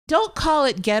Don't call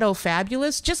it ghetto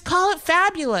fabulous, just call it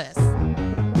fabulous.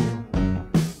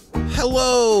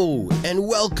 Hello, and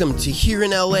welcome to Here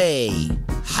in LA,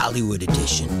 Hollywood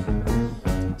Edition.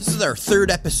 This is our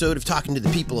third episode of Talking to the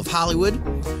People of Hollywood.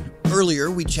 Earlier,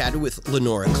 we chatted with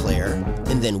Lenora Claire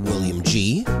and then William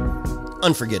G.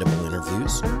 Unforgettable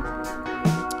interviews.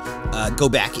 Go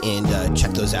back and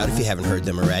check those out if you haven't heard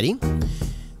them already.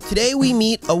 Today, we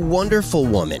meet a wonderful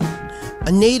woman,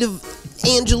 a native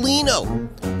Angeleno,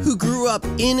 who grew up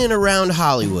in and around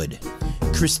Hollywood,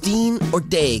 Christina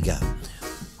Ortega,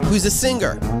 who's a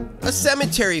singer, a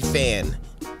cemetery fan,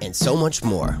 and so much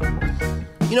more.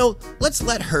 You know, let's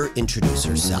let her introduce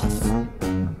herself.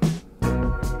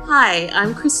 Hi,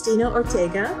 I'm Christina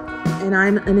Ortega, and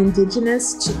I'm an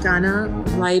indigenous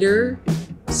Chicana writer,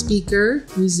 speaker,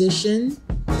 musician,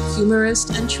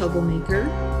 humorist, and troublemaker.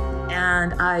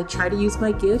 And I try to use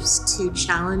my gifts to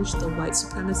challenge the white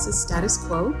supremacist status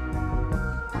quo.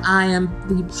 I am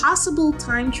the possible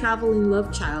time-traveling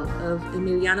love child of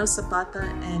Emiliano Zapata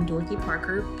and Dorothy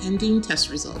Parker, pending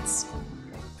test results.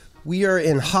 We are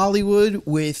in Hollywood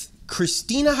with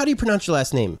Christina. How do you pronounce your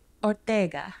last name?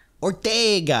 Ortega.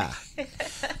 Ortega.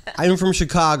 I'm from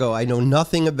Chicago. I know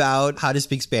nothing about how to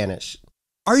speak Spanish.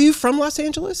 Are you from Los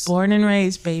Angeles? Born and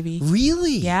raised, baby.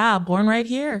 Really? Yeah, born right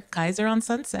here. Kaiser on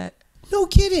Sunset. No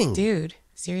kidding. Dude,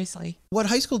 seriously. What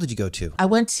high school did you go to? I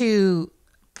went to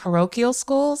parochial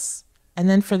schools, and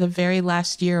then for the very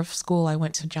last year of school, I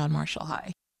went to John Marshall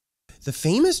High. The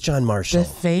famous John Marshall. The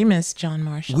famous John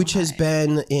Marshall Which High. has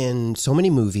been in so many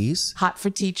movies. Hot for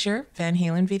Teacher, Van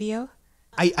Halen video.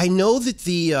 I know that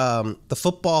the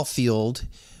football field,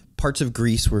 parts of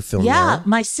Greece were filmed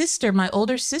there. My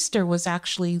older sister was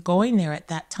actually going there at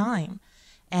that time.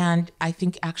 And I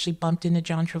think actually bumped into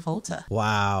John Travolta.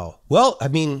 Wow. Well, I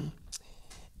mean,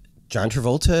 John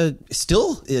Travolta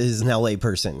still is an LA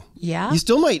person. Yeah. You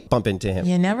still might bump into him.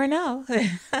 You never know.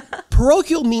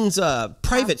 Parochial means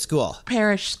private school.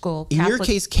 Parish school. In your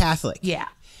case, Catholic. Yeah.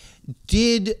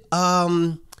 Did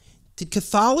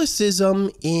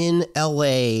Catholicism in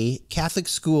LA, Catholic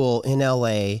school in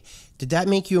LA, did that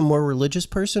make you a more religious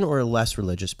person or a less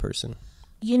religious person?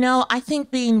 You know, I think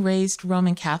being raised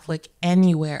Roman Catholic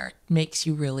anywhere makes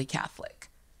you really Catholic.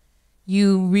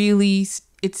 You really,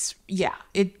 it's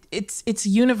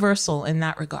universal in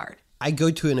that regard. I go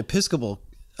to an Episcopal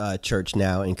church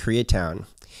now in Koreatown,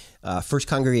 First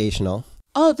Congregational.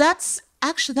 Oh, that's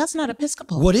not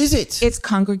Episcopal. What is it? It's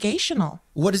Congregational.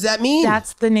 What does that mean?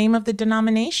 That's the name of the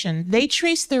denomination. They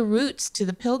trace their roots to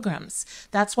the Pilgrims.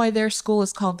 That's why their school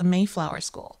is called the Mayflower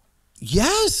School.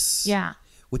 Yes. Yeah.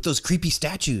 With those creepy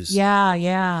statues. Yeah,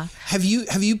 yeah. Have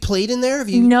you played in there?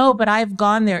 No, but I've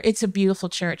gone there. It's a beautiful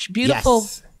church. Beautiful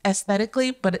yes.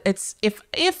 Aesthetically, but it's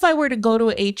if I were to go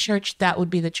to a church, that would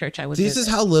be the church I would visit. This is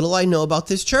how little I know about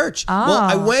this church. Oh. Well,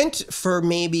 I went for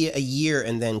maybe a year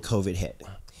and then COVID hit.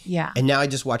 Yeah. And now I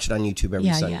just watch it on YouTube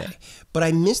every Sunday. Yeah. But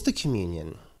I missed the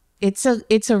communion. It's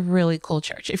a really cool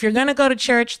church. If you're going to go to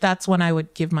church, that's when I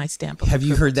would give my stamp of Have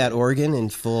approval. you heard that organ in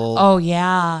full? Oh,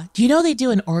 yeah. Do you know they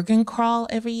do an organ crawl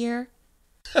every year?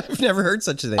 I've never heard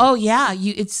such a thing. Oh, yeah.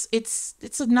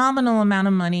 It's a nominal amount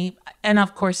of money. And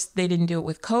of course, they didn't do it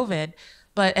with COVID.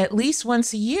 But at least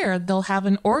once a year, they'll have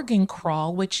an organ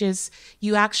crawl, which is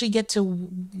you actually get to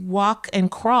walk and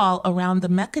crawl around the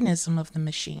mechanism of the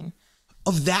machine.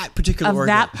 Of that particular organ. Of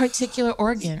that particular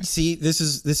organ. See, this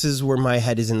is where my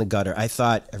head is in the gutter. I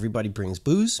thought everybody brings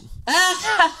booze.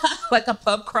 Like a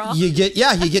pub crawl? You get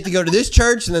to go to this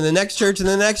church and then the next church and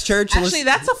the next church. Actually,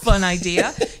 that's a fun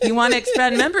idea. You want to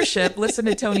expand membership, listen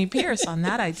to Tony Pierce on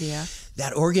that idea.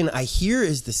 That organ, I hear,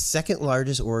 is the second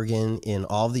largest organ in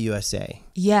all of the USA.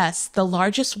 Yes, the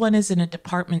largest one is in a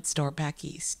department store back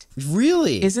east.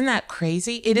 Really? Isn't that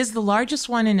crazy? It is the largest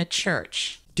one in a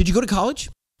church. Did you go to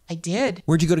college? I did.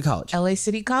 Where'd you go to college? LA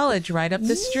City College, right up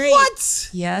the street. What?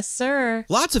 Yes, sir.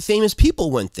 Lots of famous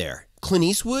people went there. Clint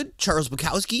Eastwood, Charles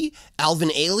Bukowski, Alvin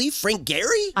Ailey, Frank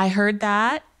Gehry. I heard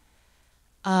that.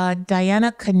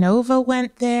 Diana Canova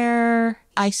went there.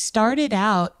 I started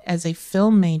out as a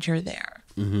film major there.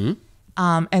 Mm-hmm.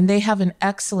 And they have an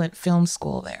excellent film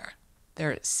school there.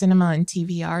 Their cinema and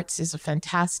TV arts is a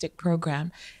fantastic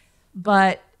program.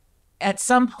 But at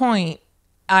some point,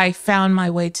 I found my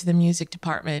way to the music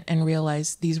department and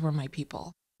realized these were my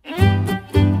people. Coyote,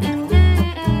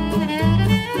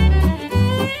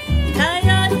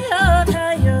 oh,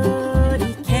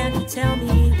 coyote, can you tell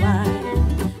me why?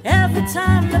 Every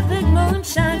time the big moon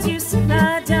shines, you sit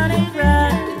right down and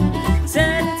cry.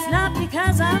 Said it's not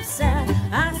because I'm sad,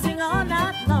 I sing all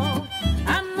night long.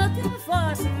 I'm looking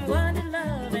for someone to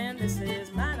love, and this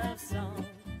is my love song.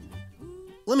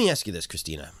 Let me ask you this,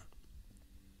 Christina.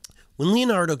 When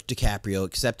Leonardo DiCaprio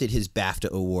accepted his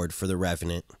BAFTA award for The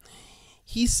Revenant,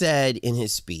 he said in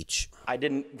his speech, I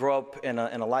didn't grow up in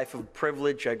a life of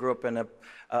privilege. I grew up in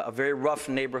a very rough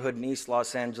neighborhood in East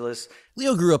Los Angeles.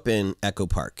 Leo grew up in Echo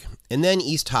Park, and then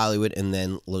East Hollywood, and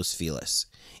then Los Feliz.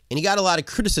 And he got a lot of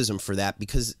criticism for that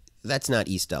because that's not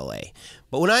East LA.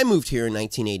 But when I moved here in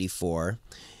 1984,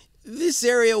 this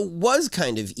area was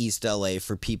kind of East LA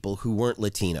for people who weren't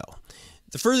Latino.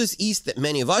 The furthest east that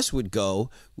many of us would go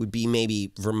would be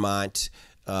maybe Vermont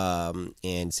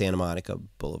and Santa Monica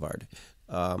Boulevard.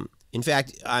 In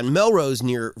fact, on Melrose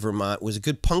near Vermont was a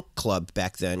good punk club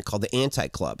back then called the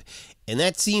Anti-Club. And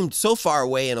that seemed so far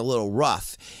away and a little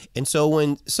rough. And so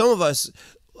when some of us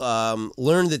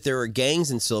learned that there were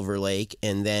gangs in Silver Lake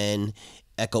and then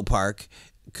Echo Park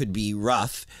could be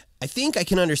rough, I think I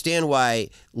can understand why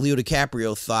Leo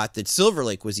DiCaprio thought that Silver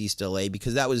Lake was East LA,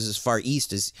 because that was as far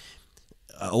east as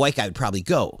a white guy would probably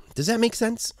go. Does that make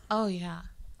sense? Oh, yeah.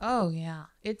 Oh, yeah.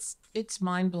 It's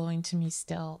mind-blowing to me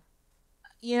still.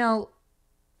 You know,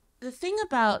 the thing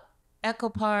about Echo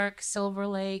Park, Silver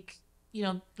Lake, you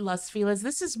know, Los Feliz,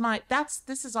 this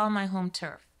is all my home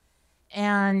turf.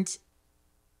 And,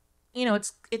 you know,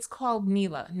 it's called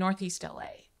NELA, Northeast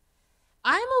LA.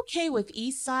 I'm okay with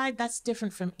East Side. That's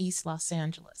different from East Los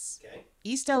Angeles. Okay.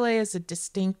 East LA is a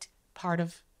distinct part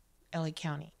of LA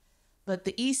County. But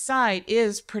the East Side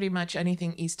is pretty much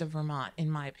anything east of Vermont, in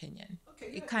my opinion.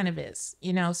 Okay, it kind of is,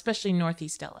 you know, especially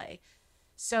Northeast LA.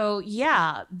 So,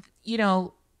 yeah, you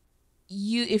know,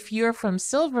 if you're from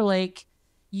Silver Lake,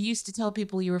 you used to tell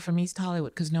people you were from East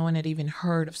Hollywood because no one had even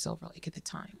heard of Silver Lake at the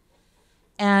time.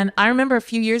 And I remember a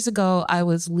few years ago, I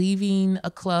was leaving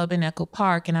a club in Echo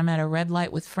Park, and I'm at a red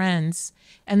light with friends.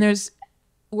 And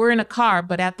we're in a car,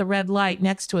 but at the red light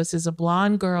next to us is a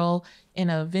blonde girl in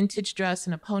a vintage dress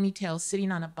and a ponytail sitting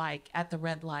on a bike at the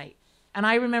red light. And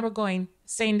I remember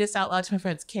saying this out loud to my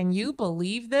friends, can you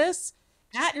believe this?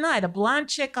 At night, a blonde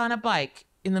chick on a bike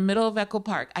in the middle of Echo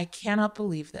Park. I cannot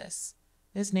believe this.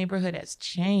 This neighborhood has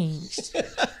changed.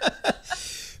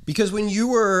 Because when you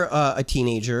were a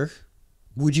teenager,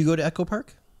 would you go to Echo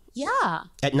Park? Yeah.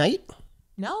 At night?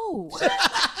 No.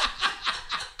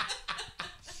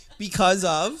 Because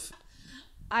of?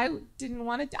 I didn't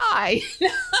want to die.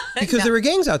 Because there were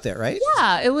gangs out there, right?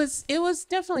 Yeah, it was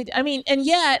definitely, I mean, and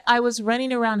yet I was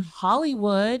running around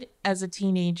Hollywood as a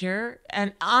teenager.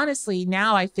 And honestly,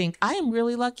 now I think I am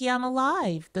really lucky I'm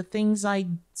alive. The things I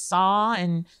saw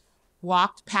and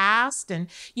walked past. And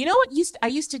you know what I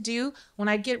used to do when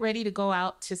I'd get ready to go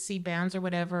out to see bands or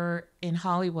whatever in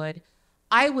Hollywood?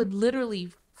 I would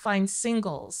literally find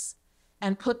singles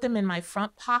and put them in my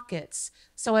front pockets.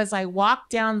 So as I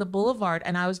walked down the boulevard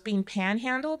and I was being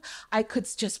panhandled, I could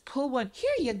just pull one,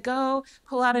 here you go,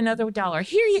 pull out another $1,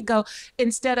 here you go,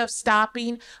 instead of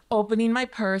stopping, opening my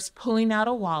purse, pulling out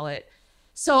a wallet.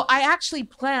 So I actually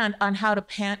planned on how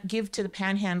to give to the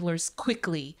panhandlers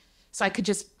quickly so I could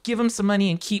just give them some money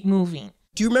and keep moving.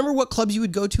 Do you remember what clubs you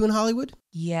would go to in Hollywood?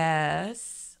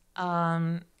 Yes.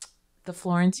 The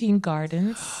Florentine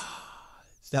Gardens.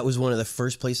 That was one of the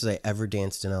first places I ever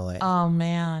danced in LA. Oh,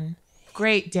 man.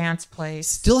 Great dance place.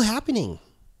 Still happening.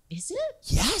 Is it?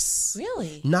 Yes.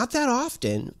 Really? Not that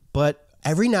often, but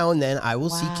every now and then I will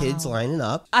see kids lining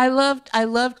up. I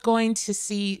loved going to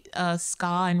see ska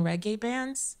and reggae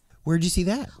bands. Where'd you see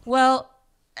that? Well,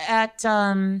 at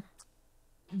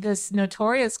this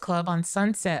notorious club on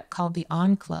Sunset called the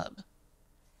On Club,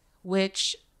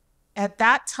 which at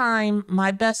that time,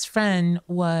 my best friend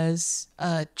was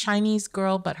a Chinese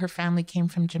girl, but her family came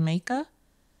from Jamaica.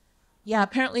 Yeah,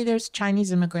 apparently there's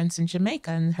Chinese immigrants in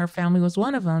Jamaica, and her family was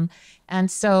one of them. And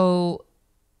so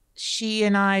she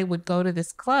and I would go to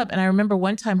this club. And I remember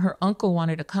one time her uncle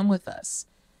wanted to come with us.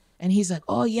 And he's like,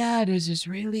 oh, yeah, there's this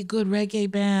really good reggae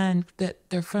band that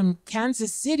they're from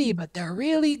Kansas City, but they're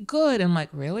really good. I'm like,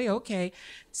 really? Okay.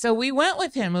 So we went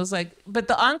with him. It was like, but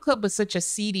the On Club was such a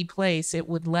seedy place. It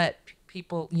would let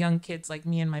people, young kids like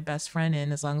me and my best friend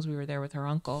in as long as we were there with her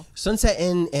uncle. Sunset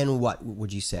and what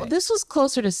would you say? Well, this was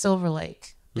closer to Silver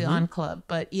Lake, the On Club.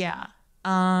 But yeah,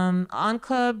 On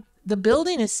Club, the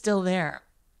building is still there.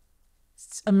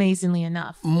 It's amazingly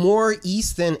enough. More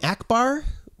east than Akbar,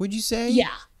 would you say?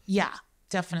 Yeah,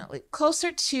 definitely.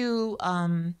 Closer to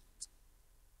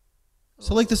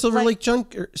so like the Silver Lake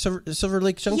Junction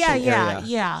area.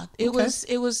 Yeah. It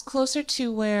was closer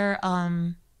to where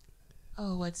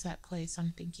what's that place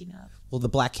I'm thinking of? Well, the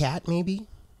Black Cat maybe?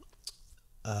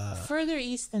 Further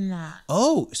east than that.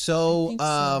 Oh, so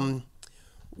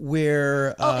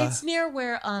where it's near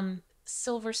where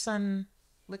Silver Sun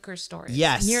liquor store is.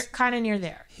 Yes. Kind of near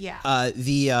there. Yeah.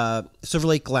 The Silver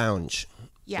Lake Lounge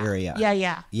area.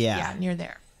 Yeah, near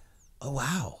there. Oh,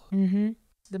 wow.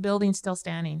 The building's still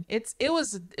standing. It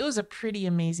was a pretty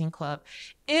amazing club.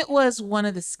 It was one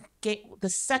of the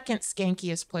second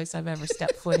skankiest place I've ever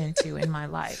stepped foot into in my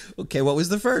life. Okay, what was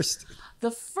the first?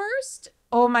 The first,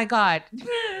 oh my God.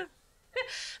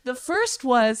 The first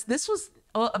was, this was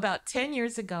about 10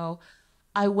 years ago.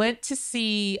 I went to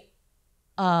see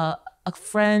a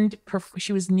friend.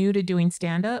 She was new to doing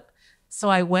stand-up. So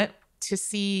I went to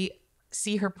see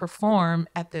her perform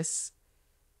at this.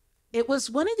 It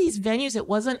was one of these venues. It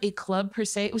wasn't a club per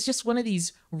se. It was just one of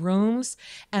these rooms.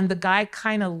 And the guy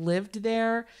kind of lived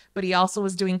there, but he also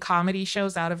was doing comedy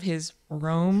shows out of his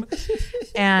room.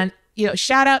 And,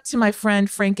 shout out to my friend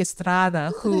Frank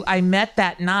Estrada, who I met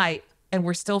that night and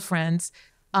we're still friends.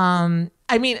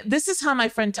 This is how my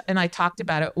friend and I talked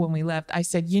about it when we left. I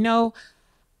said,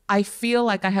 I feel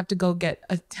like I have to go get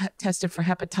tested for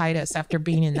hepatitis after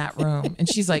being in that room. And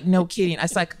she's like, no kidding. I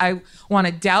was like, I want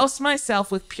to douse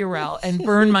myself with Purell and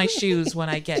burn my shoes when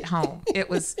I get home.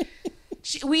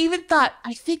 We even thought,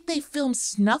 I think they filmed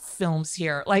snuff films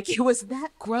here. Like, it was that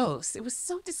gross. It was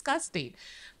so disgusting.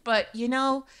 But,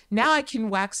 now I can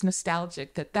wax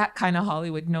nostalgic that kind of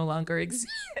Hollywood no longer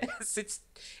exists.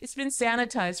 It's been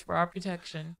sanitized for our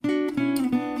protection.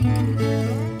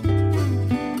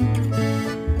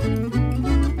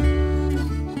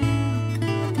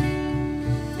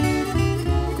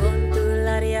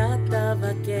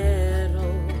 Vaquero,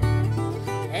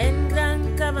 en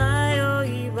gran caballo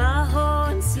y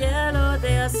bajo un cielo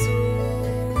de azul,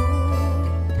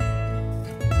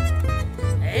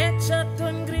 échate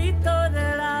un grito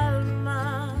del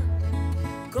alma,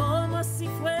 como si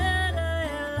fuera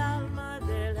el alma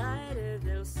del aire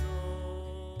del sol.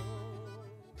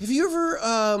 Have you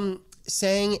ever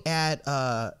sang at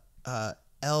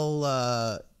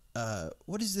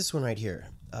what is this one right here?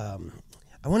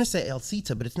 I want to say El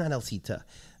Cita, but it's not El Cita.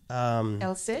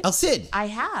 El Cid? El Cid. I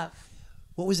have.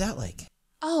 What was that like?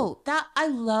 Oh, I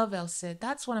love El Cid.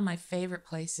 That's one of my favorite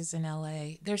places in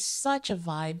LA. There's such a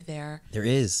vibe there. There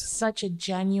is. Such a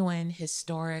genuine,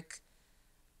 historic,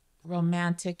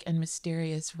 romantic, and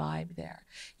mysterious vibe there.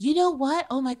 You know what?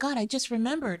 Oh my God, I just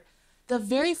remembered. The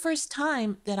very first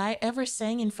time that I ever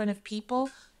sang in front of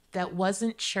people that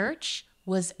wasn't church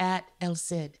was at El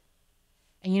Cid.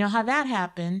 And you know how that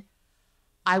happened?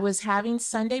 I was having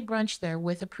Sunday brunch there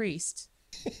with a priest.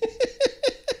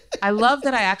 I love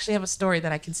that I actually have a story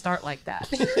that I can start like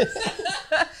that.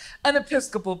 An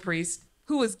Episcopal priest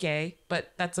who was gay,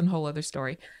 but that's a whole other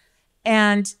story.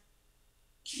 And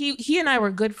he and I were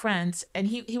good friends, and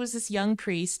he was this young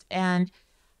priest, and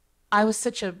I was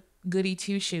such a goody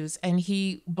two-shoes, and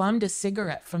he bummed a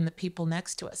cigarette from the people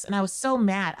next to us. And I was so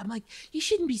mad. I'm like, you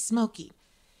shouldn't be smoking.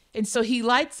 And so he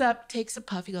lights up, takes a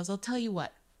puff. He goes, I'll tell you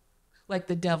what. Like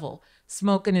the devil,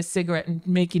 smoking a cigarette and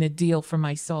making a deal for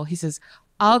my soul. He says,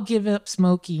 I'll give up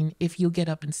smoking if you get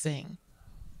up and sing.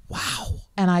 Wow.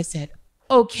 And I said,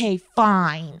 okay,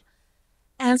 fine.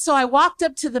 And so I walked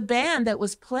up to the band that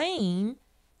was playing,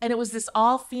 and it was this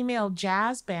all-female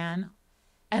jazz band.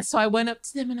 And so I went up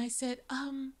to them and I said,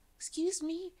 excuse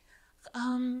me,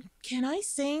 can I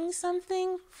sing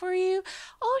something for you?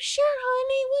 Oh, sure,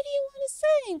 honey. What do you want to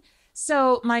sing?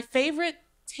 So my favorite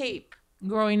tape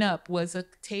growing up was a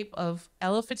tape of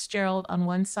Ella Fitzgerald on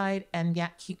one side and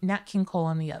Nat King Cole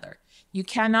on the other. You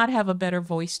cannot have a better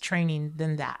voice training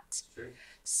than that. Sure.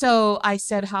 So I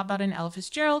said, how about an Ella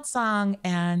Fitzgerald song?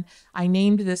 And I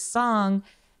named this song.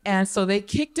 And so they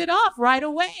kicked it off right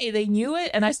away. They knew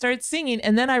it. And I started singing.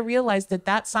 And then I realized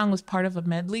that song was part of a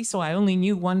medley. So I only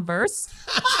knew one verse.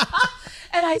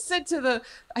 And I said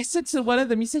to one of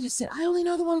them, just said, I only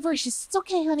know the one verse. She said, it's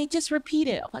okay, honey, just repeat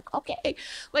it. I'm like, okay.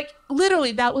 Like,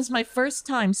 literally, that was my first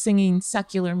time singing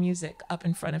secular music up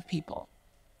in front of people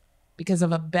because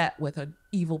of a bet with an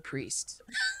evil priest.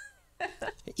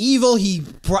 Evil, he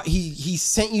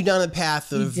sent you down a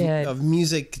path of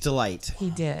music delight. He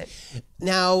did.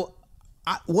 Now,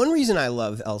 one reason I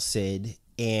love El Cid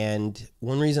and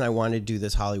one reason I wanted to do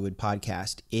this Hollywood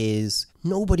podcast is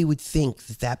nobody would think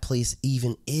that place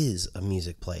even is a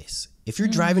music place. If you're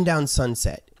driving down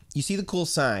Sunset, you see the cool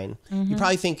sign, you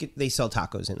probably think they sell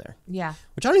tacos in there. Yeah.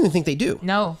 Which I don't even think they do.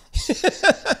 No.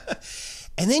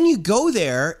 And then you go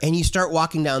there and you start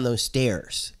walking down those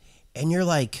stairs and you're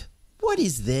like, what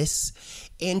is this?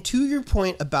 And to your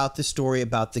point about the story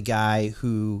about the guy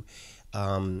who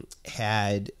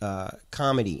had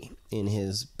comedy in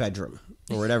his bedroom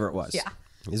or whatever it was,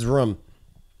 his room.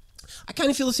 I kind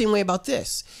of feel the same way about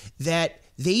this, that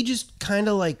they just kind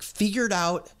of like figured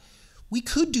out we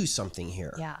could do something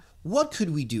here. Yeah. What could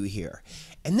we do here?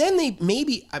 And then they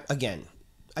maybe, again,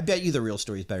 I bet you the real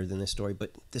story is better than this story,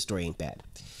 but this story ain't bad.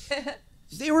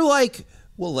 They were like,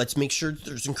 well, let's make sure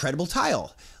there's incredible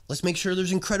tile. Let's make sure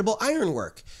there's incredible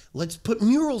ironwork. Let's put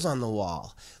murals on the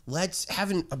wall. Let's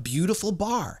have a beautiful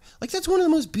bar. Like, that's one of the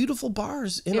most beautiful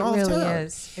bars in all of town. It really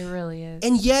is. It really is.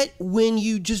 And yet, when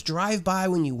you just drive by,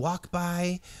 when you walk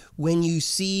by, when you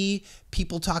see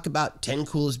people talk about 10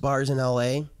 coolest bars in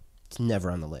LA, it's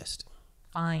never on the list.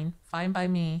 Fine by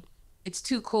me. It's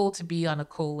too cool to be on a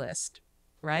cool list,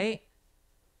 right?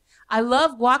 I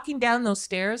love walking down those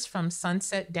stairs from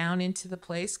Sunset down into the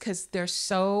place because they're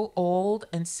so old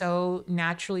and so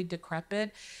naturally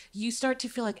decrepit. You start to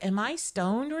feel like, am I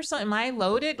stoned or something? Am I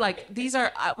loaded? Like, these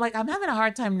are, like, I'm having a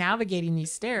hard time navigating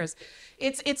these stairs.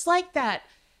 It's like that.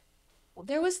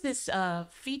 There was this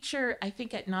feature, I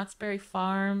think, at Knott's Berry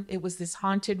Farm. It was this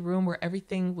haunted room where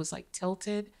everything was like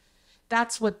tilted.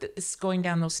 That's what this going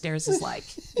down those stairs is like.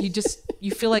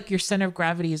 You feel like your center of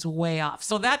gravity is way off.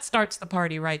 So that starts the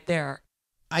party right there.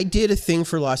 I did a thing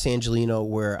for Los Angeleno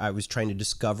where I was trying to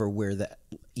discover where the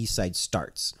East Side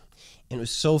starts. And it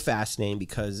was so fascinating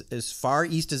because as far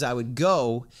east as I would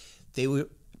go,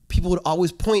 people would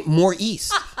always point more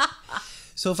east.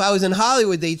 So if I was in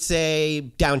Hollywood, they'd say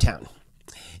downtown.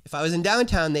 If I was in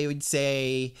downtown, they would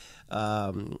say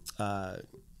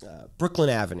Brooklyn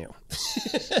Avenue.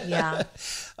 Yeah.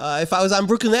 If I was on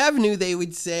Brooklyn Avenue, they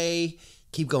would say,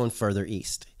 keep going further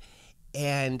east.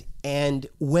 And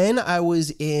when I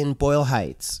was in Boyle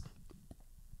Heights,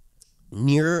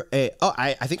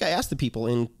 I think I asked the people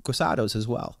in Gosados as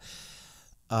well,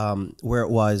 where it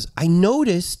was, I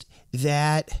noticed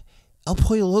that El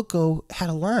Pollo Loco had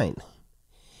a line.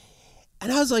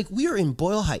 And I was like, we are in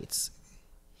Boyle Heights.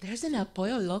 There's an El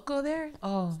Pollo Loco there?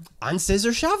 Oh. On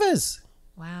Cesar Chavez.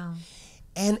 Wow.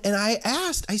 And I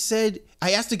asked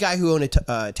a guy who owned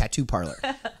a tattoo parlor.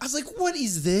 I was like, what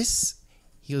is this?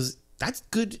 He goes, that's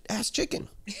good ass chicken,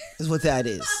 is what that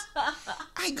is.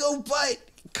 I go, but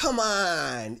come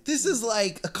on. This is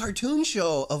like a cartoon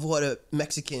show of what a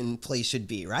Mexican place should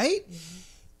be, right?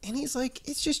 Mm-hmm. And he's like,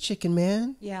 it's just chicken,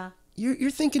 man. Yeah.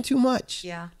 You're thinking too much.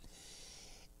 Yeah.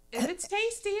 If it's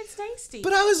tasty, it's tasty.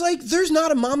 But I was like, there's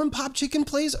not a mom and pop chicken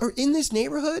place or in this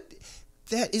neighborhood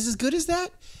that is as good as that?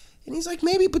 And he's like,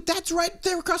 maybe, but that's right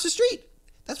there across the street.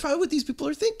 That's probably what these people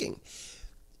are thinking.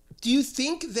 Do you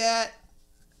think that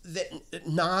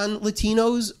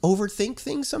non-Latinos overthink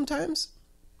things sometimes?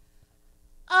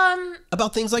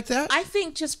 About things like that? I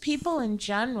think just people in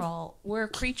general, we're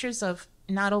creatures of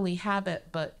not only habit,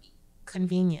 but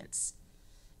convenience.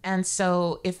 And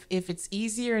so if it's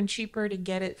easier and cheaper to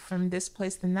get it from this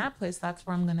place than that place, that's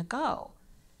where I'm going to go.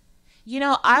 You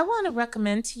know, I want to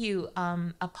recommend to you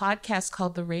a podcast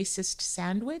called The Racist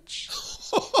Sandwich.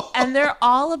 And they're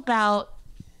all about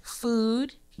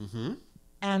food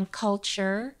and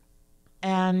culture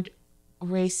and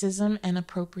racism and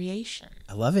appropriation.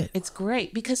 I love it. It's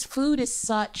great because food is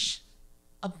such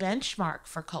a benchmark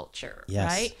for culture,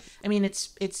 right? I mean,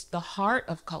 it's the heart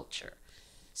of culture.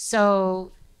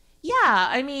 So, yeah,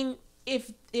 I mean,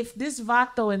 if this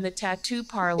vato in the tattoo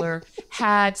parlor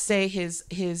had, say, his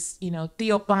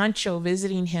Tío Pancho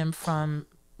visiting him from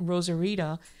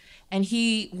Rosarito, and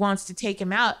he wants to take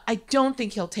him out, I don't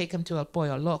think he'll take him to El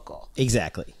Pollo Loco.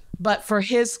 Exactly. But for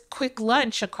his quick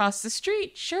lunch across the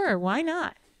street, sure, why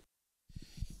not?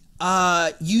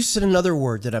 You said another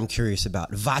word that I'm curious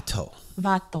about, vato.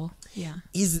 Vato, yeah.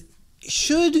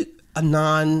 Should a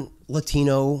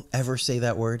non-Latino ever say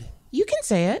that word? You can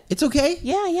say it. It's okay?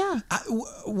 Yeah.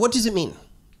 What does it mean?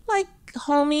 Like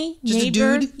homie, just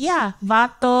neighbor. A dude? Yeah,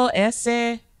 vato,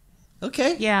 ese.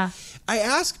 Okay. Yeah. I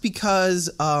ask because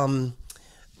the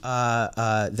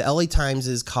LA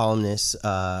Times' columnist,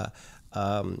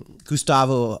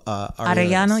 Gustavo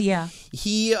Arellano, yeah.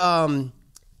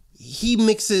 He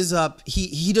mixes up,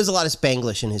 he does a lot of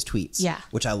Spanglish in his tweets, yeah,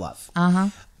 which I love.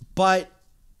 But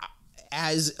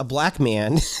as a black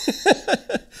man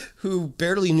who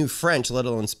barely knew French, let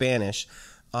alone Spanish,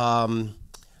 I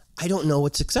don't know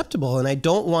what's acceptable, and I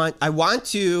want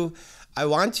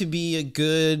to be a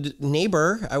good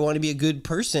neighbor. I want to be a good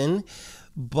person,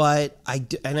 but I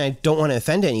don't want to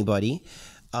offend anybody.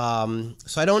 So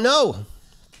I don't know.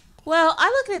 Well, I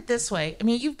look at it this way. I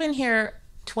mean, you've been here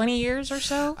 20 years or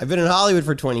so? I've been in Hollywood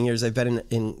for 20 years. I've been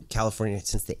in California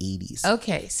since the 80s.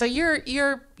 Okay, so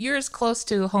you're as close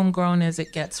to homegrown as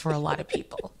it gets for a lot of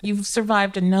people. You've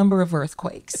survived a number of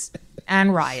earthquakes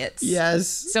and riots. Yes.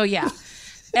 So yeah.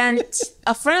 And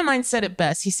a friend of mine said it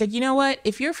best. He said, you know what?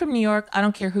 If you're from New York, I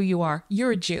don't care who you are.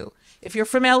 You're a Jew. If you're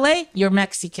from LA, you're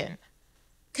Mexican.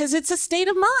 Because it's a state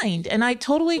of mind. And I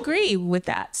totally agree with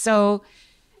that. So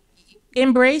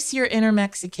embrace your inner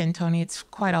Mexican, Tony. It's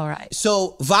quite all right.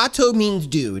 So vato means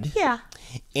dude. Yeah.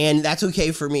 And that's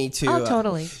okay for me too. Oh,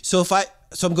 totally. So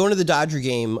I'm going to the Dodger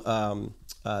game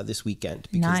this weekend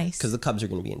because the Cubs are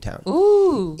going to be in town.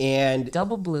 Ooh. And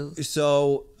double blue.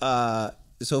 So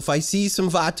if I see some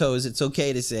Vatos, it's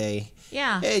okay to say,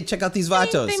 yeah, hey, check out these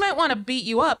Vatos. They might want to beat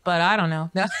you up, but I don't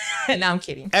know. No, no, I'm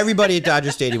kidding. Everybody at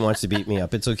Dodger Stadium wants to beat me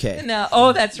up. It's okay. No,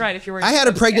 oh, that's right. If you're, I had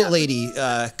a pregnant lady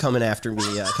coming after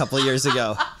me a couple of years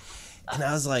ago, and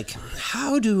I was like,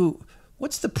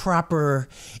 what's the proper?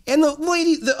 And the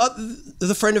lady,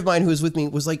 the friend of mine who was with me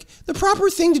was like, the proper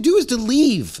thing to do is to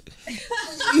leave.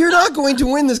 You're not going to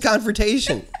win this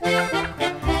confrontation.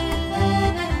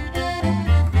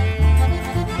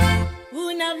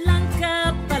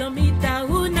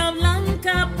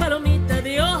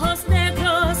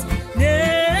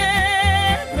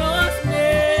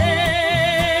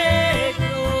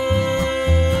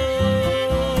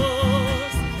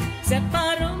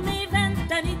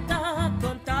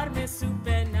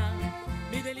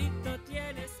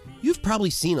 You've probably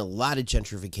seen a lot of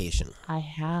gentrification. I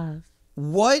have.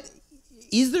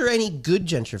 Is there any good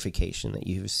gentrification that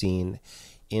you've seen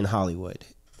in Hollywood?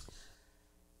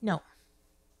 No.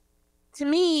 To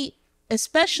me,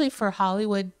 especially for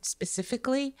Hollywood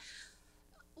specifically,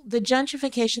 the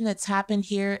gentrification that's happened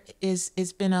here is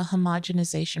been a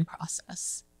homogenization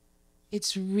process.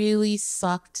 It's really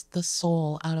sucked the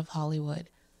soul out of Hollywood.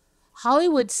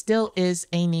 Hollywood still is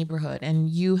a neighborhood, and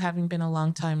you having been a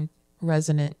longtime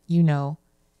resident, you know,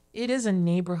 it is a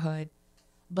neighborhood,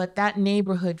 but that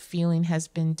neighborhood feeling has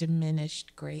been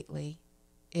diminished greatly.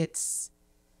 It's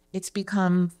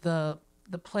become the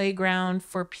playground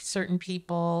for certain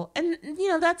people, and you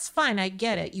know, that's fine. I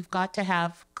get it. You've got to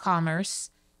have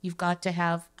commerce. You've got to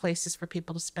have places for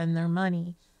people to spend their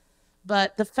money.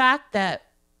 But the fact that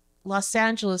Los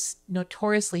Angeles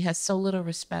notoriously has so little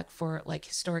respect for like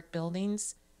historic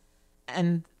buildings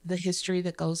and the history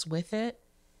that goes with it.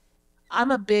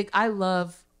 I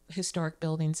love historic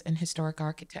buildings and historic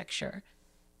architecture.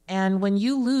 And when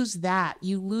you lose that,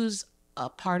 you lose a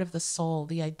part of the soul,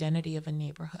 the identity of a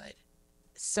neighborhood.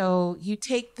 So you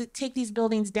take these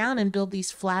buildings down and build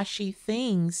these flashy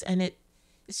things, and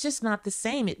it's just not the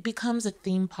same. It becomes a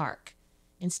theme park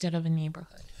instead of a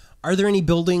neighborhood. Are there any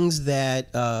buildings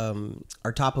that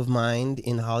are top of mind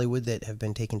in Hollywood that have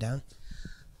been taken down?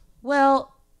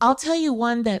 Well, I'll tell you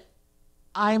one that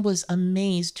I was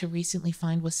amazed to recently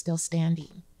find was still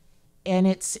standing. And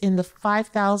it's in the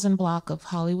 5000 block of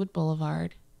Hollywood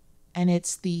Boulevard. And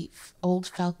it's the old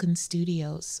Falcon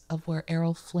Studios of where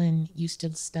Errol Flynn used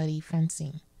to study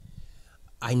fencing.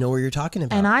 I know where you're talking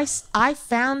about. And I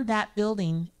found that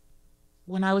building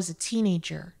when I was a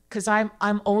teenager, because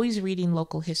I'm always reading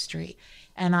local history.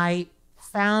 And I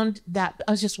found that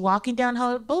I was just walking down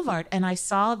Hollywood Boulevard and I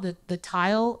saw the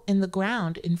tile in the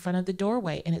ground in front of the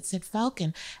doorway and it said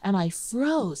Falcon, and I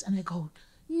froze and I go,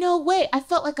 no way. I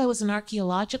felt like I was an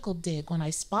archaeological dig when I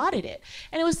spotted it.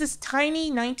 And it was this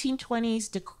tiny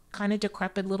 1920s kind of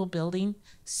decrepit little building,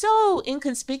 so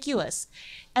inconspicuous.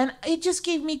 And it just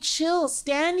gave me chills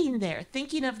standing there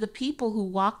thinking of the people who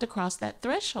walked across that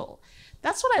threshold.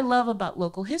 That's what I love about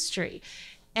local history.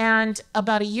 And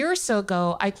about a year or so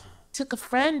ago, I took a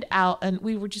friend out and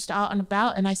we were just out and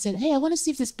about, and I said, hey, I want to see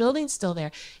if this building's still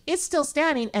there. It's still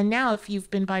standing. And now if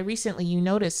you've been by recently, you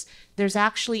notice there's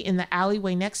actually in the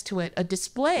alleyway next to it a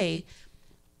display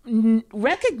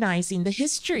recognizing the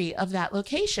history of that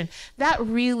location. That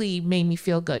really made me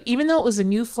feel good. Even though it was a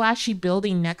new flashy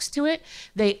building next to it,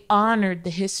 they honored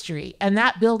the history, and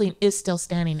that building is still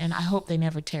standing, and I hope they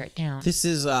never tear it down. This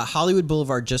is Hollywood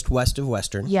Boulevard, just west of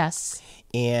Western. Yes.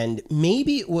 And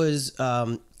maybe it was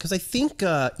because I think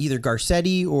either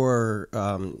Garcetti or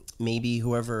maybe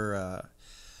whoever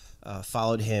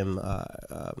followed him,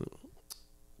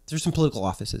 there's some political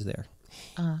offices there.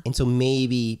 And so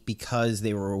maybe because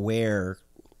they were aware,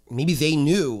 maybe they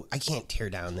knew I can't tear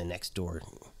down the next door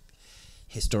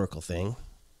historical thing,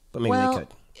 but maybe they could.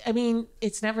 I mean,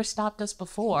 it's never stopped us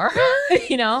before,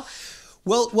 you know?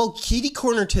 Well, kitty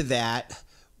corner to that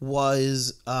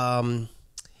was that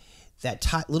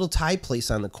little Thai place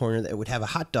on the corner that would have a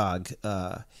hot dog,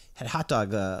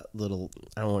 little,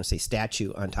 I don't want to say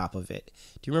statue on top of it.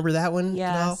 Do you remember that one?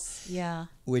 Yes, yeah.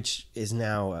 Which is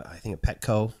now, I think, a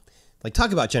Petco. Like,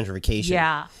 talk about gentrification.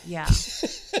 Yeah.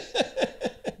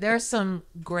 There's some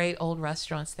great old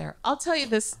restaurants there. I'll tell you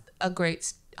a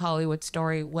great Hollywood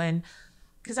story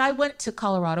because I went to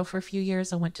Colorado for a few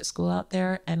years. I went to school out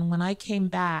there. And when I came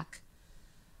back,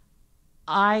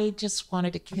 I just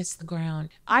wanted to kiss the ground.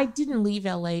 I didn't leave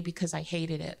LA because I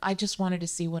hated it. I just wanted to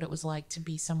see what it was like to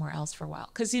be somewhere else for a while.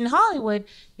 Because in Hollywood,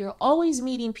 you're always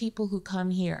meeting people who come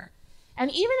here.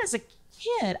 And even as a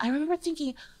kid, I remember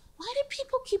thinking, why do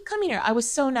people keep coming here? I was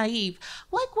so naive.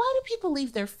 Like, why do people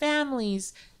leave their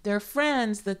families, their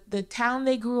friends, the town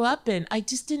they grew up in? I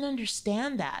just didn't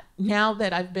understand that. Now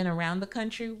that I've been around the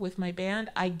country with my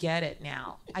band, I get it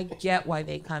now. I get why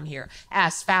they come here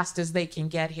as fast as they can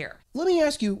get here. Let me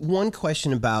ask you one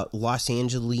question about Los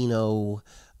Angeleno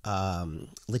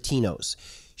Latinos.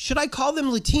 Should I call them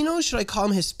Latinos? Should I call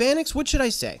them Hispanics? What should I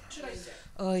say?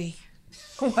 Oy.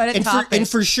 What a And topic.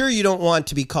 for sure you don't want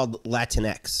to be called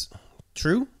Latinx.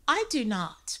 True? I do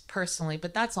not personally,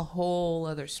 but that's a whole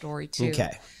other story too.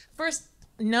 Okay. First,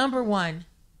 number one,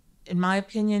 in my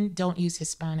opinion, don't use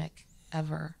Hispanic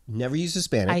ever. Never use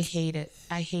Hispanic. I hate it.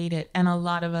 I hate it. And a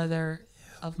lot of other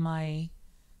of my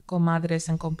comadres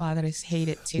and compadres hate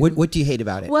it too. What do you hate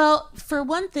about it? Well, for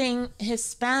one thing,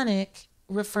 Hispanic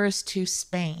refers to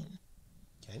Spain.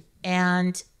 Okay.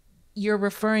 And you're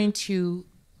referring to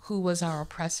who was our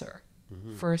oppressor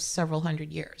for several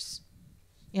hundred years.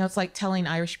 You know, it's like telling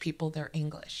Irish people they're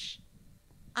English.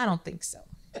 I don't think so.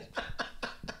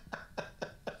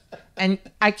 And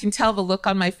I can tell the look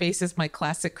on my face is my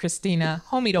classic Christina,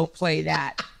 homie, don't play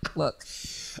that look.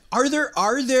 Are there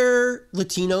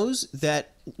Latinos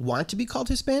that want to be called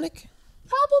Hispanic?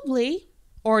 Probably.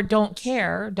 Or don't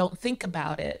care, don't think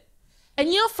about it. And,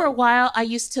 you know, for a while, I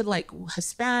used to like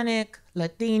Hispanic,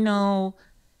 Latino,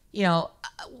 you know,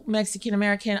 Mexican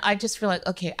American. I just feel like,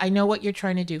 okay, I know what you're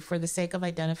trying to do for the sake of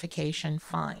identification,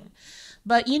 fine.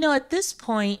 But, you know, at this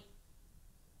point,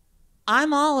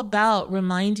 I'm all about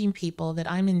reminding people that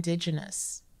I'm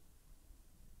indigenous.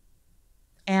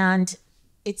 And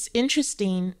it's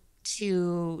interesting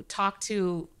to talk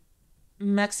to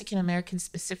Mexican Americans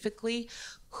specifically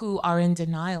who are in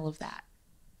denial of that.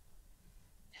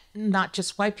 Not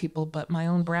just white people, but my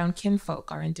own brown kinfolk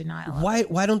are in denial.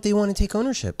 Why don't they want to take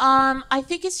ownership? I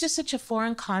think it's just such a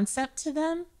foreign concept to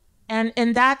them.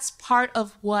 And that's part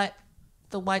of what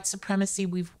the white supremacy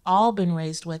we've all been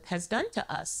raised with has done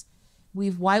to us.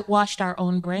 We've whitewashed our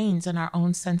own brains and our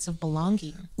own sense of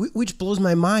belonging. Which blows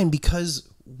my mind, because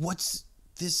what's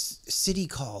this city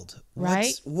called?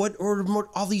 Right. What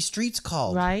all these streets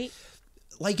called? Right?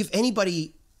 Like if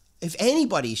anybody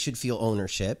should feel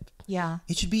ownership, Yeah.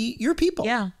 it should be your people.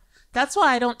 Yeah. That's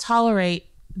why I don't tolerate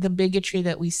the bigotry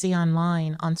that we see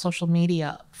online on social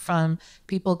media from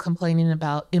people complaining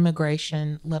about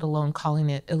immigration, let alone calling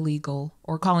it illegal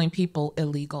or calling people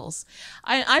illegals.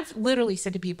 I've literally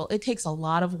said to people, it takes a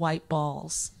lot of white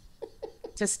balls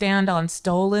to stand on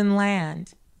stolen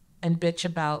land and bitch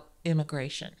about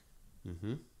immigration.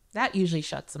 That usually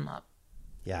shuts them up.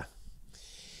 Yeah.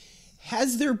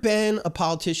 Has there been a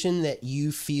politician that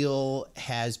you feel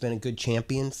has been a good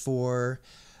champion for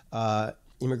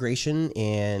immigration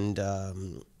and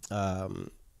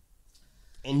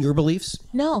your beliefs?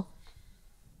 No.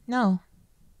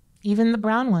 Even the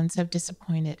brown ones have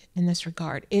disappointed in this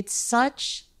regard. It's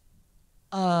such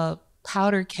a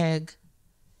powder keg.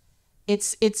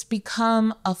 It's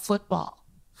become a football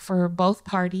for both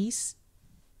parties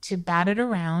to bat it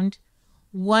around.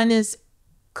 One is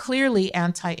clearly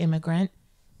anti-immigrant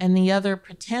and the other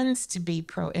pretends to be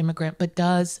pro-immigrant but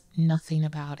does nothing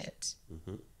about it.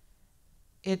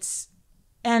 It's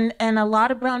and a lot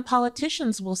of brown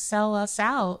politicians will sell us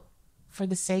out for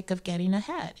the sake of getting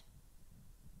ahead.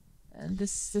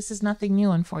 This is nothing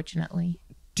new, unfortunately.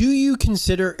 Do you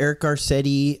consider Eric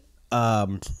Garcetti a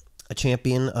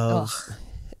champion of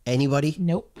anybody?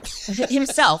 Nope.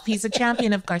 Himself, he's a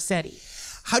champion of Garcetti.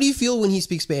 How do you feel when he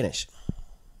speaks Spanish?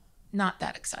 Not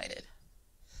that excited.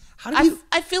 How do you?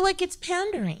 I feel like it's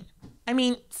pandering. I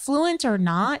mean, fluent or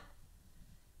not,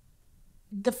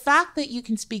 the fact that you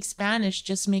can speak Spanish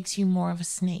just makes you more of a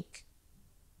snake.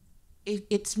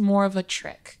 It's more of a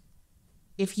trick.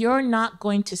 If you're not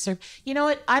going to serve, you know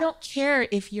what? I don't care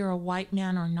if you're a white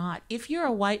man or not. If you're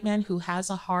a white man who has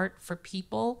a heart for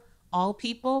people, all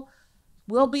people,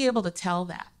 we'll be able to tell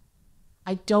that.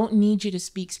 I don't need you to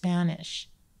speak Spanish.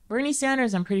 Bernie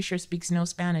Sanders, I'm pretty sure, speaks no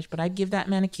Spanish, but I'd give that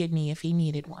man a kidney if he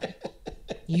needed one.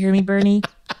 You hear me, Bernie?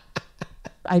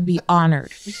 I'd be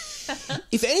honored.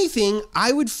 If anything,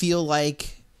 I would feel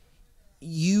like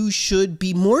you should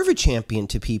be more of a champion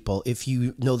to people if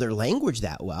you know their language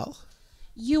that well.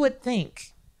 You would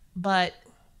think, but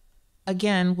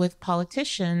again, with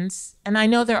politicians, and I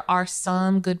know there are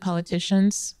some good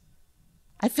politicians.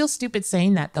 I feel stupid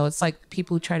saying that, though. It's like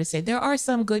people who try to say there are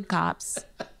some good cops.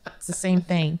 It's the same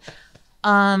thing.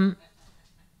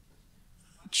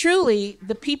 Truly,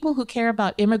 the people who care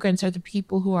about immigrants are the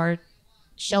people who are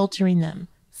sheltering them,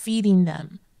 feeding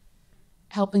them,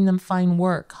 helping them find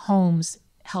work, homes,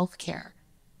 healthcare.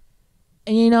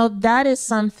 And, you know, that is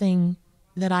something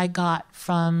that I got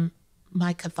from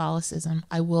my Catholicism,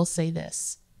 I will say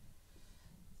this.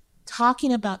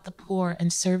 Talking about the poor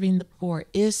and serving the poor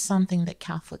is something that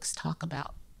Catholics talk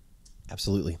about.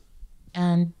 Absolutely.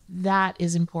 And that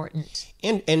is important.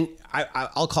 And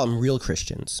I'll call them real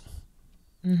Christians.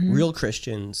 Mm-hmm. Real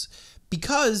Christians.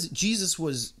 Because Jesus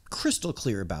was crystal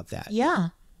clear about that. Yeah.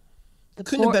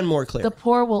 Couldn't have been more clear. The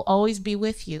poor will always be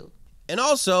with you. And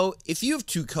also, if you have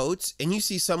 2 coats and you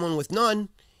see someone with none,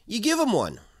 you give them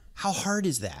one. How hard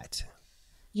is that?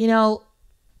 You know,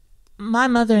 my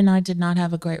mother and I did not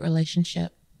have a great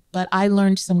relationship, but I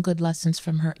learned some good lessons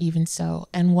from her even so.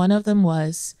 And one of them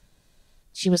was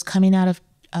she was coming out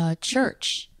of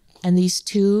church, and these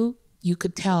 2, you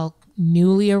could tell,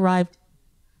 newly arrived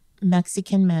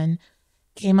Mexican men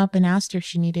came up and asked her if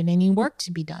she needed any work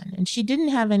to be done. And she didn't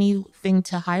have anything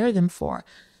to hire them for,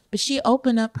 but she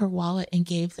opened up her wallet and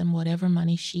gave them whatever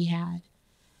money she had.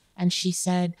 And she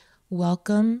said,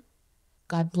 "Welcome.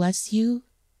 God bless you.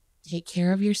 Take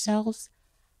care of yourselves."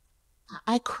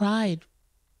 I cried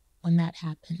when that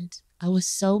happened. I was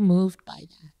so moved by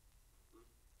that.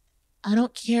 I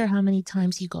don't care how many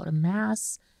times you go to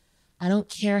Mass. I don't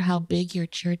care how big your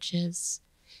church is.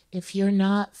 If you're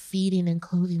not feeding and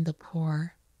clothing the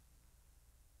poor,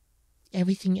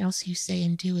 everything else you say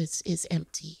and do is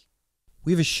empty.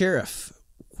 We have a sheriff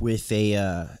with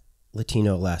a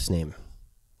Latino last name.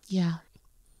 Yeah.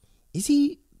 Is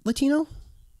he Latino?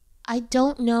 I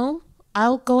don't know.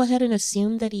 I'll go ahead and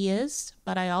assume that he is,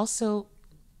 but I also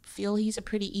feel he's a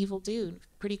pretty evil dude,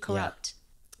 pretty corrupt.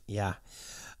 Yeah.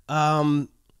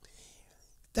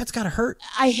 That's gotta hurt.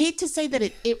 I hate to say that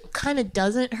it kind of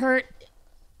doesn't hurt,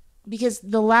 because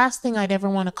the last thing I'd ever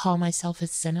want to call myself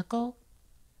is cynical.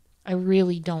 I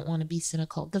really don't want to be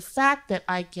cynical. The fact that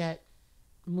I get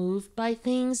moved by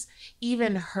things,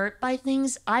 even hurt by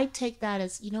things, I take that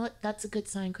as, you know what, that's a good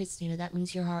sign, Christina. That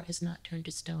means your heart has not turned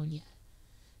to stone yet.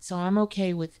 So I'm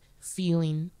okay with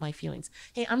feeling my feelings.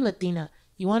 Hey, I'm Latina.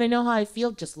 You want to know how I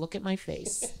feel? Just look at my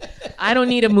face. I don't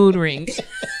need a mood ring.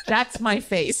 That's my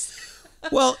face.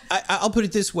 Well, I'll put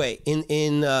it this way: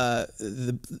 in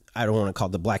the I don't want to call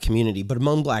it the Black community, but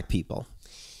among Black people,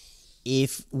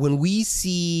 when we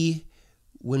see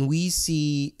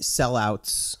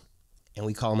sellouts, and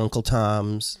we call them Uncle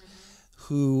Toms,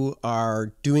 who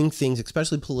are doing things,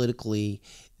 especially politically,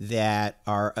 that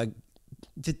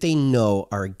they know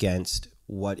are against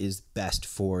what is best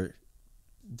for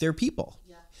their people,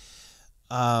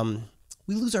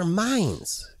 we lose our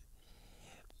minds.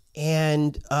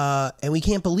 And we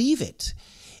can't believe it,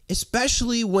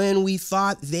 especially when we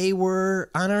thought they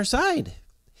were on our side.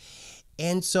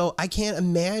 And so I can't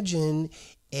imagine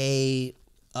a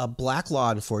Black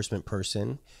law enforcement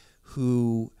person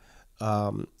who,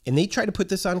 and they try to put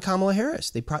this on Kamala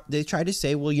Harris. They try to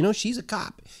say, well, you know, she's a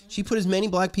cop. She put as many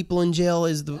Black people in jail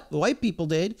as the white people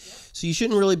did, so you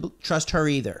shouldn't really trust her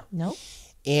either. Nope.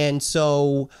 And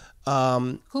so...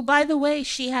 who, by the way,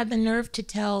 she had the nerve to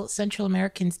tell Central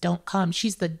Americans don't come.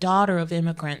 She's the daughter of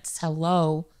immigrants.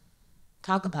 Hello.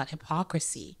 Talk about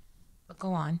hypocrisy. But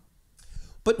go on.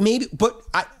 But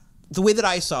the way that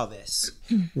I saw this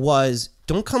was,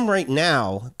 don't come right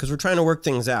now because we're trying to work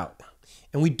things out.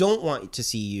 And we don't want to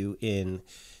see you in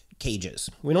cages.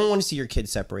 We don't want to see your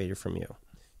kids separated from you.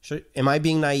 Am I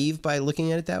being naive by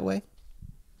looking at it that way?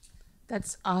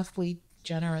 That's awfully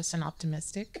generous and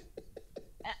optimistic.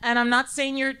 And I'm not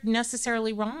saying you're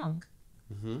necessarily wrong.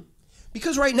 Mm-hmm.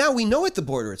 Because right now we know at the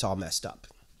border it's all messed up.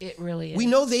 It really is. We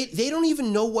know they don't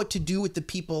even know what to do with the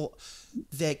people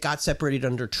that got separated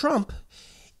under Trump.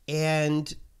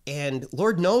 And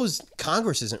Lord knows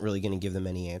Congress isn't really going to give them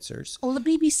any answers. Well, the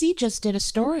BBC just did a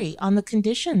story on the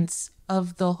conditions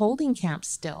of the holding camps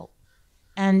still.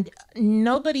 And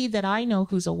nobody that I know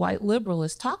who's a white liberal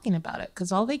is talking about it,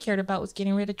 because all they cared about was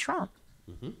getting rid of Trump.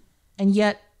 Mm-hmm. And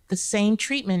yet the same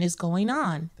treatment is going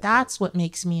on. That's what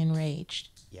makes me enraged.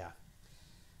 Yeah.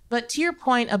 But to your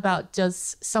point about,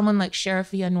 does someone like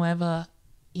Sheriff Villanueva,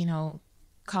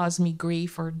 cause me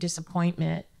grief or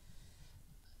disappointment?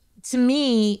 To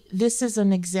me, this is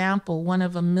an example, one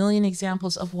of a million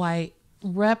examples of why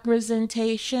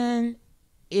representation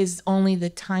is only the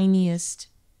tiniest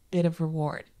bit of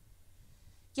reward.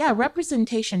 Yeah,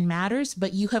 representation matters,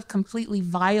 but you have completely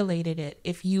violated it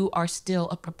if you are still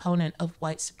a proponent of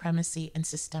white supremacy and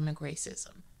systemic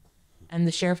racism. And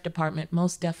the sheriff department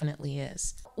most definitely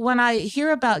is. When I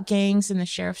hear about gangs in the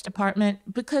sheriff's department,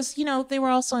 because, they were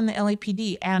also in the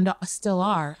LAPD and still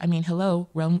are. I mean, hello,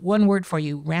 one word for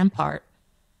you, rampart.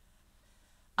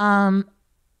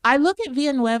 I look at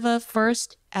Villanueva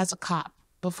first as a cop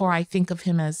before I think of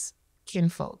him as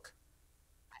kinfolk.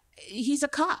 He's a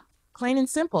cop. Plain and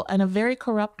simple, and a very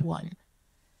corrupt one.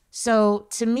 So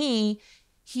to me,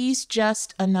 he's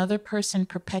just another person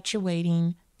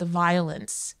perpetuating the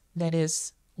violence that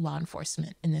is law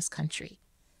enforcement in this country.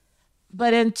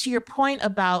 But and to your point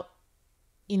about,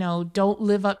 don't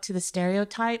live up to the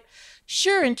stereotype.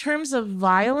 Sure, in terms of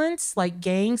violence, like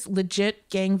gangs, legit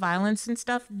gang violence and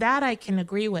stuff, that I can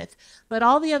agree with. But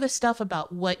all the other stuff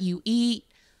about what you eat,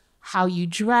 how you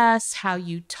dress, how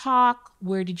you talk,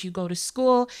 where did you go to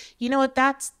school, you know what,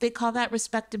 they call that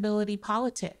respectability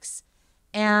politics.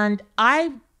 And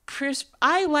I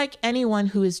like anyone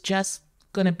who is just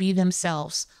going to be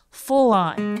themselves, full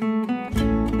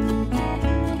on.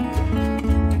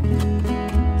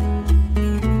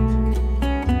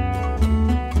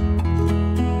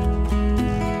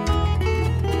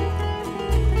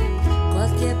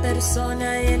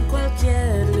 Persona en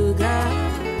cualquier lugar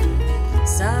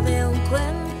sabe un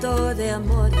cuento de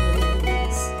amores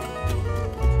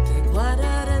que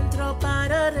guarda dentro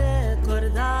para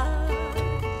recordar.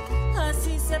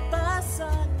 Así se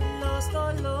pasan los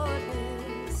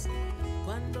dolores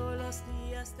cuando los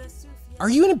días de su fiesta. Are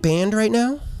you in a band right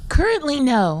now? Currently,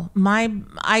 no.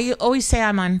 I always say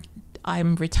I'm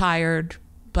retired,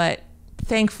 but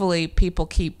thankfully people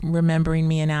keep remembering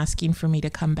me and asking for me to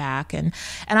come back, and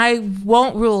I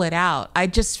won't rule it out. I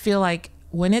just feel like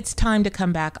when it's time to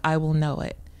come back, I will know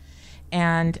it.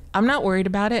 And I'm not worried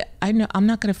about it. I know I'm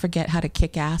not going to forget how to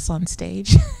kick ass on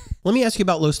stage. Let me ask you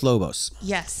about Los Lobos.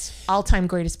 Yes, all-time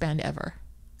greatest band ever.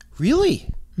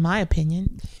 Really? My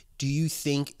opinion. Do you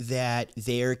think that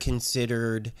they're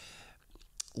considered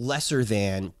lesser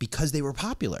than because they were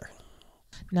popular?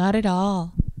 Not at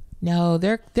all. No,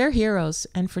 they're heroes,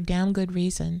 and for damn good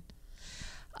reason.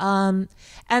 And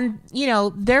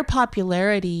their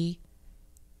popularity,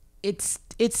 it's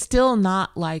still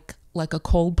not like a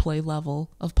Coldplay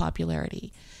level of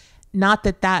popularity. Not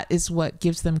that is what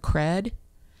gives them cred.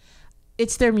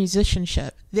 It's their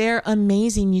musicianship. They're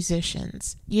amazing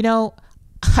musicians.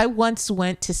 I once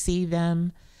went to see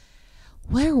them.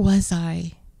 Where was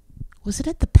I? Was it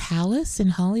at the Palace in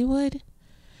Hollywood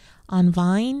on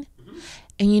Vine?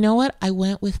 And you know what? I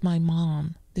went with my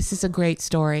mom. This is a great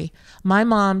story. My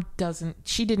mom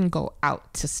she didn't go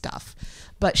out to stuff,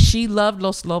 but she loved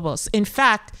Los Lobos. In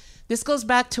fact, this goes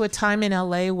back to a time in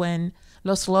LA when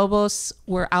Los Lobos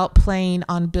were out playing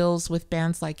on bills with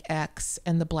bands like X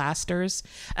and the Blasters.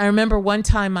 I remember one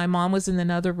time my mom was in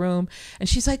another room and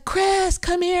she's like, "Chris,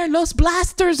 come here. Los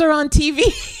Blasters are on TV."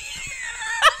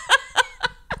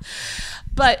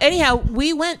 But anyhow,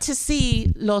 we went to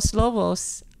see Los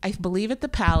Lobos, I believe at the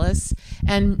Palace,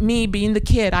 and me being the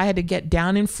kid, I had to get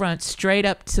down in front, straight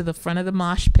up to the front of the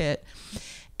mosh pit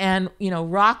and,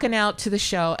 rocking out to the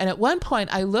show. And at one point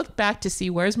I looked back to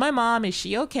see, where's my mom? Is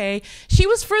she okay? She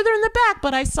was further in the back,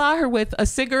 but I saw her with a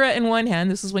cigarette in one hand.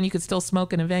 This is when you could still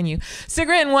smoke in a venue.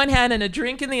 Cigarette in one hand and a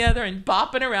drink in the other and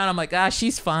bopping around. I'm like,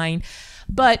 she's fine.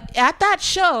 But at that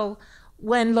show,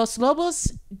 when Los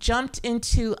Lobos jumped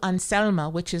into Anselma,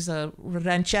 which is a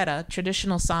ranchera,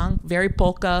 traditional song, very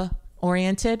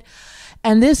polka-oriented,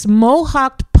 and this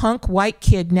mohawked punk white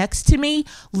kid next to me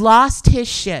lost his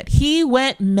shit. He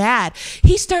went mad.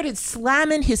 He started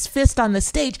slamming his fist on the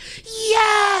stage.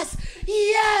 Yes!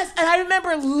 Yes! And I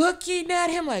remember looking at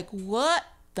him like, what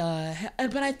the hell?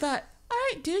 But I thought, all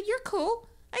right, dude, you're cool.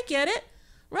 I get it.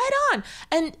 Right on.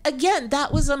 And again,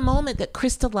 that was a moment that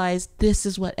crystallized, this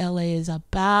is what LA is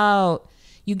about.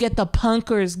 You get the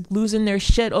punkers losing their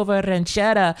shit over a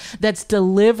ranchera that's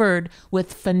delivered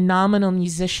with phenomenal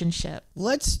musicianship.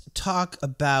 Let's talk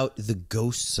about the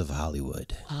ghosts of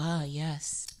Hollywood. Ah,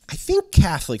 yes. I think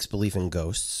Catholics believe in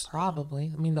ghosts.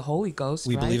 Probably. I mean, the Holy Ghost,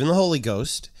 We right? believe in the Holy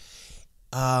Ghost.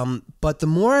 But the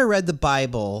more I read the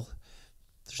Bible,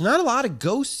 there's not a lot of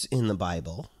ghosts in the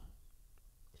Bible.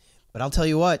 But I'll tell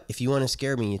you what, if you want to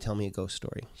scare me, you tell me a ghost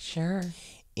story. Sure.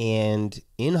 And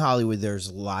in Hollywood, there's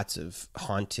lots of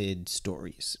haunted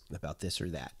stories about this or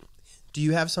that. Do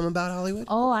you have some about Hollywood?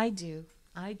 Oh, I do.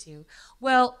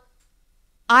 Well,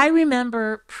 I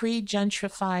remember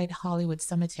pre-gentrified Hollywood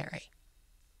Cemetery.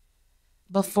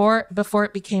 Before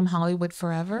it became Hollywood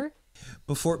Forever.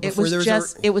 Before it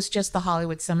was just the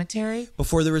Hollywood Cemetery.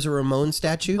 Before there was a Ramon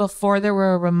statue? Before there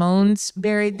were Ramones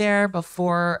buried there.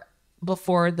 Before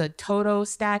the Toto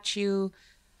statue.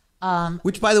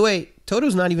 Which, by the way,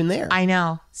 Toto's not even there. I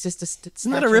know. It's just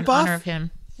Isn't that a ripoff? in honor of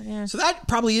him. Yeah. So that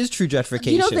probably is true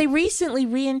gentrification. They recently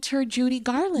reinterred Judy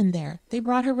Garland there. They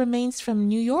brought her remains from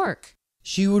New York.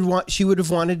 She would have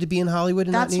wanted to be in Hollywood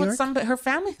and not New York? That's what her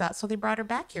family thought, so they brought her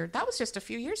back here. That was just a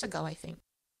few years ago, I think.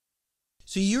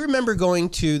 So you remember going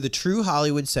to the true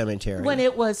Hollywood Cemetery? When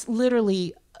it was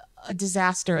literally a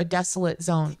disaster, a desolate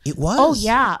zone. It was. Oh,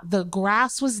 yeah. The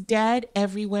grass was dead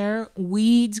everywhere,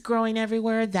 weeds growing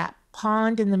everywhere, that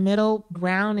pond in the middle,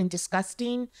 brown and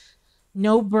disgusting.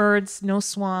 No birds, no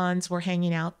swans were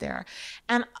hanging out there.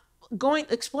 And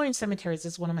exploring cemeteries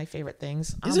is one of my favorite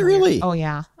things. Is it really? Oh,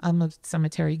 yeah. I'm a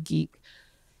cemetery geek.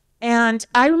 And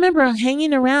I remember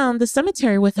hanging around the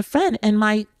cemetery with a friend, and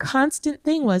my constant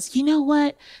thing was, you know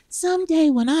what? Someday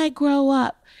when I grow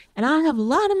up and I have a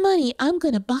lot of money, I'm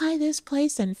going to buy this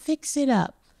place and fix it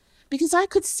up. Because I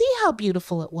could see how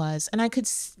beautiful it was. And I could,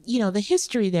 the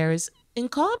history there is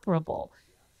incomparable.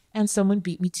 And someone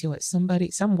beat me to it. Some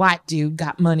white dude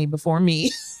got money before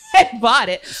me and bought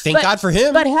it. Thank God for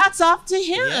him. But hats off to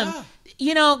him.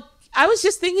 Yeah. I was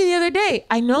just thinking the other day,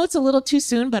 I know it's a little too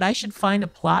soon, but I should find a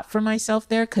plot for myself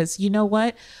there, because you know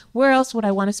what? Where else would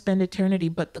I want to spend eternity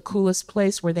but the coolest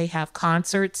place where they have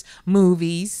concerts,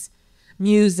 movies,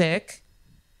 music,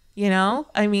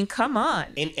 I mean, come on.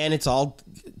 And it's all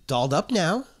dolled up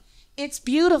now. It's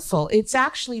beautiful. It's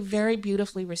actually very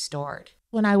beautifully restored.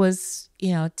 When I was,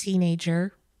 a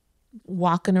teenager,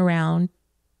 walking around,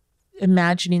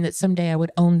 imagining that someday I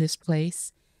would own this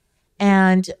place.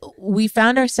 And we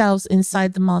found ourselves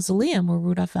inside the mausoleum where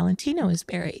Rudolph Valentino is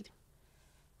buried.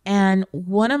 And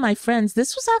one of my friends,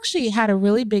 this was actually had a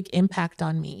really big impact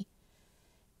on me.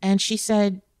 And she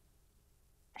said,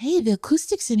 hey, the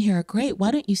acoustics in here are great.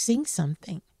 Why don't you sing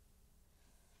something?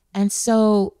 And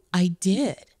so I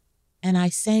did. And I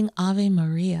sang Ave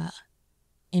Maria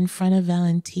in front of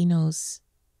Valentino's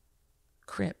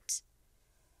crypt.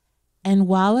 And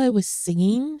while I was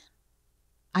singing,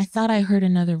 I thought I heard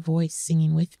another voice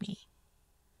singing with me.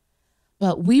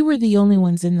 But we were the only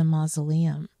ones in the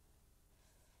mausoleum.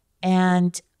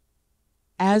 And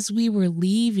as we were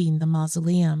leaving the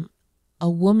mausoleum, a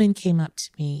woman came up to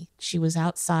me. She was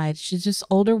outside. She's just an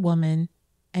older woman,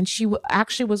 and she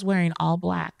actually was wearing all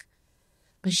black.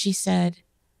 But she said,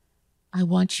 I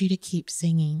want you to keep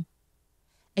singing.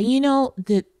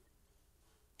 And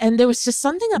and there was just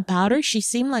something about her. She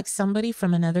seemed like somebody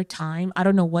from another time. I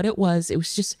don't know what it was. It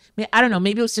was just, I don't know.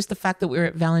 Maybe it was just the fact that we were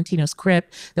at Valentino's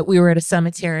crypt, that we were at a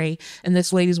cemetery, and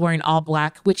this lady's wearing all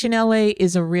black, which in LA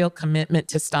is a real commitment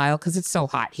to style because it's so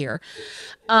hot here.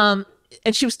 And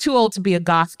she was too old to be a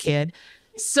goth kid.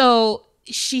 So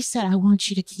she said, I want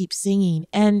you to keep singing.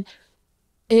 And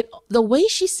the way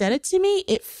she said it to me,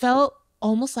 it felt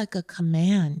almost like a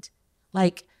command.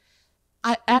 Like,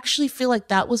 I actually feel like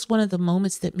that was one of the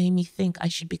moments that made me think I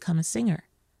should become a singer.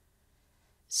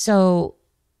 So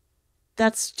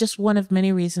that's just one of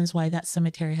many reasons why that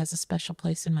cemetery has a special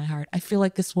place in my heart. I feel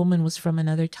like this woman was from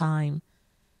another time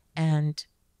and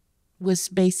was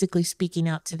basically speaking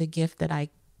out to the gift that I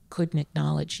couldn't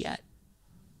acknowledge yet.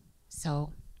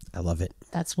 So I love it.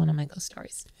 That's one of my ghost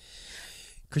stories.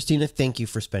 Christina, thank you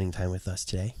for spending time with us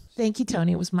today. Thank you,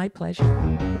 Tony. It was my pleasure.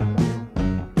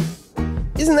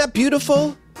 Isn't that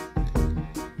beautiful?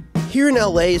 Here in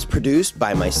LA is produced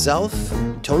by myself,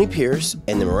 Tony Pierce,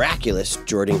 and the miraculous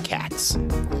Jordan Katz.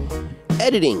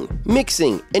 Editing,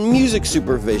 mixing, and music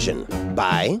supervision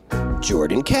by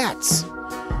Jordan Katz.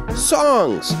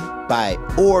 Songs by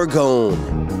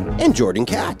Orgone and Jordan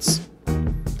Katz.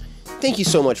 Thank you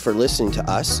so much for listening to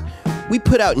us. We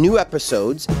put out new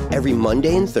episodes every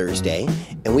Monday and Thursday,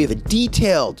 and we have a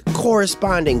detailed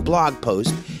corresponding blog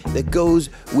post that goes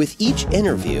with each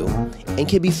interview and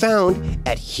can be found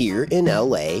at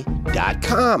hereinla.com.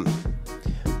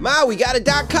 Ma, we got a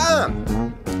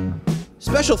 .com!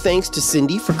 Special thanks to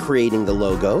Cindy for creating the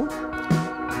logo.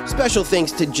 Special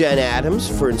thanks to Jen Adams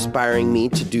for inspiring me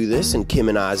to do this in Kim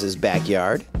and Oz's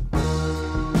backyard.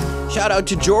 Shout out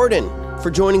to Jordan for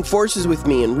joining forces with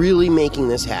me and really making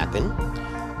this happen.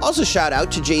 Also shout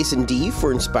out to Jason D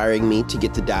for inspiring me to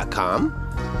get the .com.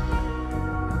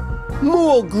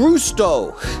 Muy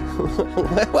gusto.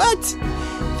 What?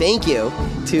 Thank you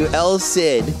to El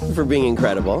Cid for being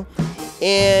incredible.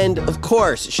 And of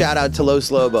course, shout out to Los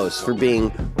Lobos for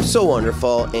being so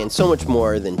wonderful and so much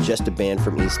more than just a band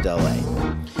from East LA.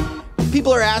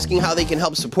 People are asking how they can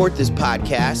help support this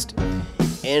podcast,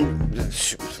 and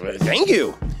thank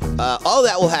you. All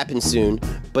that will happen soon,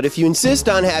 but if you insist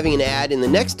on having an ad in the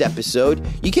next episode,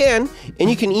 you can, and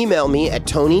you can email me at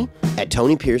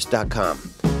tony@tonypierce.com.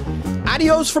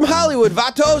 Adios from Hollywood,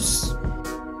 vatos!